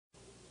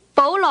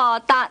保羅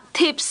達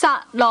帖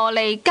撒羅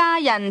尼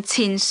迦人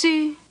前書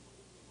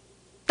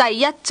第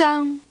1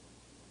章。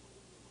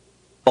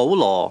保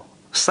羅、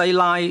西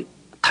拉、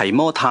提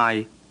摩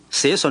太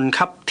寫信給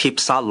帖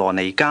撒羅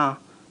尼迦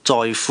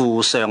在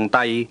父上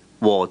帝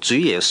和主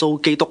耶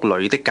穌基督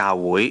裏的教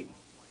會，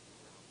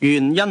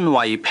願恩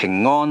惠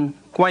平安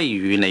歸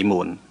於你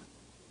們。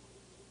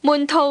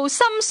門徒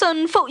深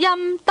信福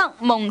音，得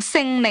蒙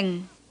聖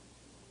靈。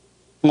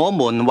我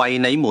們為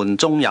你們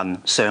眾人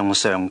常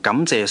常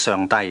感謝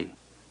上帝，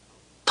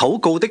禱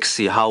告的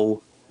時候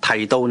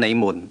提到你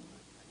們，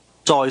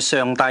在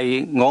上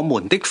帝我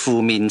們的父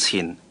面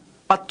前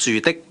不住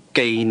的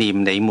紀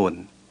念你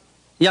們，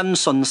因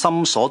信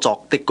心所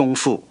作的功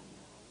夫，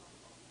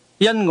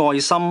因愛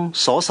心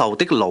所受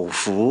的勞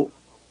苦，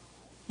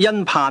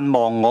因盼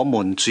望我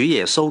們主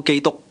耶穌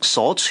基督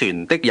所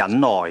存的忍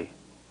耐。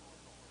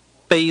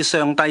被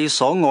上帝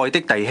所愛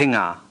的弟兄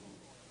啊，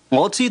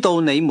我知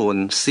道你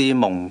們是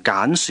蒙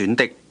揀選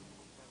的，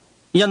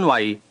因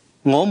為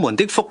我們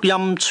的福音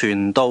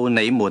傳到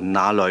你們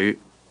那裏，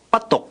不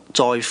獨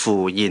在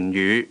乎言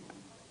語，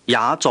也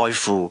在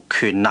乎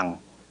權能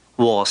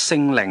和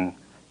聖靈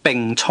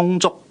並充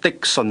足的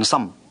信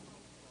心。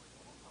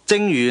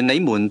正如你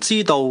們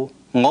知道，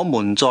我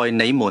們在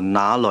你們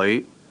那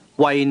裏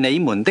為你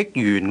們的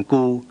緣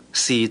故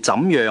是怎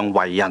樣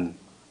為人，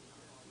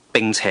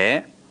並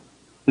且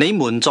你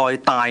們在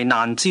大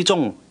難之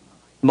中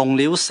蒙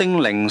了聖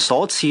靈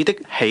所賜的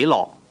喜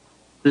樂，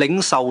領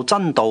受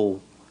真道，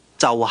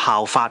就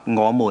效法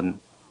我們，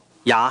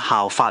也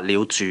效法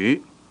了主。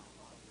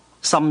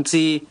甚至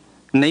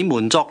你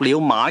們作了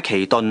馬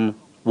其頓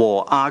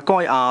和亞該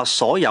亞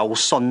所有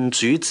信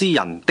主之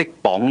人的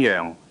榜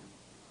樣，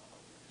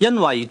因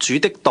為主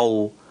的道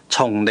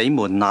從你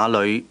們那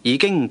裏已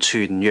經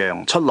傳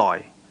揚出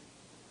來。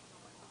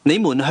你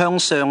們向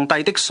上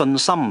帝的信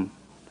心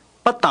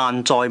不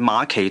但在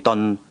馬其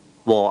頓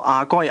和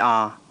亞該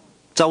亞，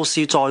就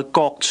是在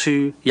各處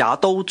也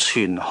都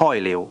傳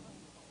開了。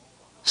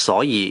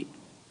所以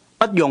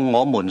不用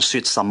我們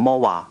說什麼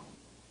話，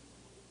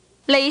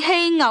離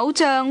棄偶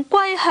像，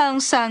歸向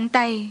上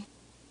帝。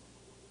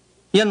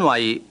因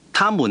為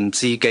他們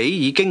自己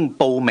已經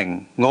報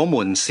明我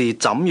們是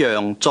怎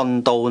樣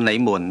進到你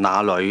們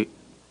那裏，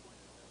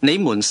你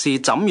們是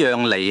怎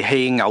樣離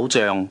棄偶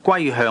像，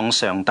歸向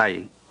上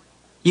帝，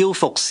要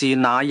服侍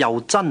那又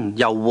真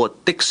又活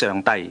的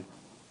上帝，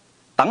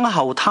等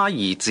候他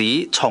兒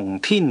子從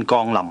天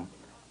降臨，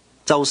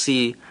就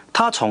是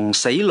他從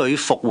死裏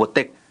復活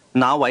的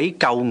那位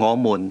救我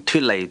們脫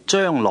離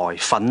將來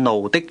憤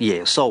怒的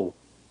耶穌。